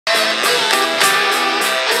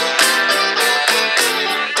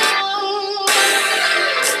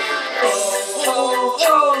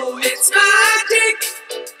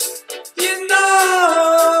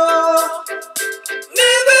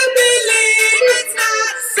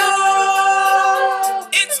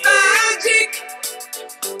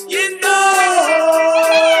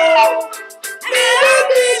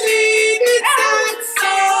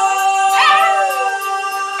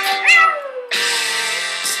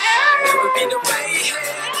been away,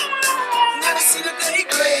 never seen a day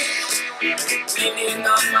break. Leaning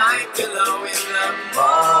on my pillow in the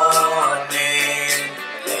morning,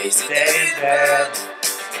 lazy day in bed,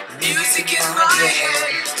 music in my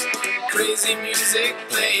head, crazy music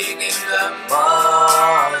playing in the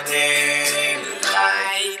morning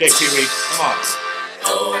light. Okay, Pee-wee, come on.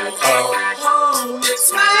 Oh, oh, oh,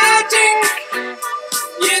 it's magic,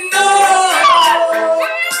 you know.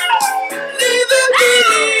 Never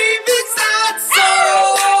believe it's not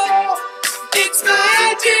so. It's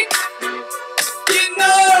magic, you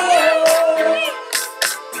know.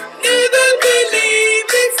 Never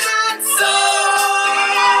believe it's not so.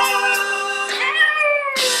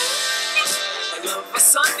 I love a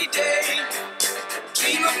sunny day,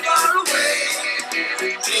 dream of far away,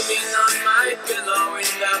 dreaming on my pillow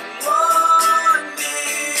in the morning.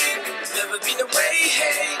 Never been away,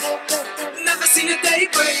 hey, never seen a day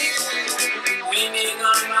break, leaning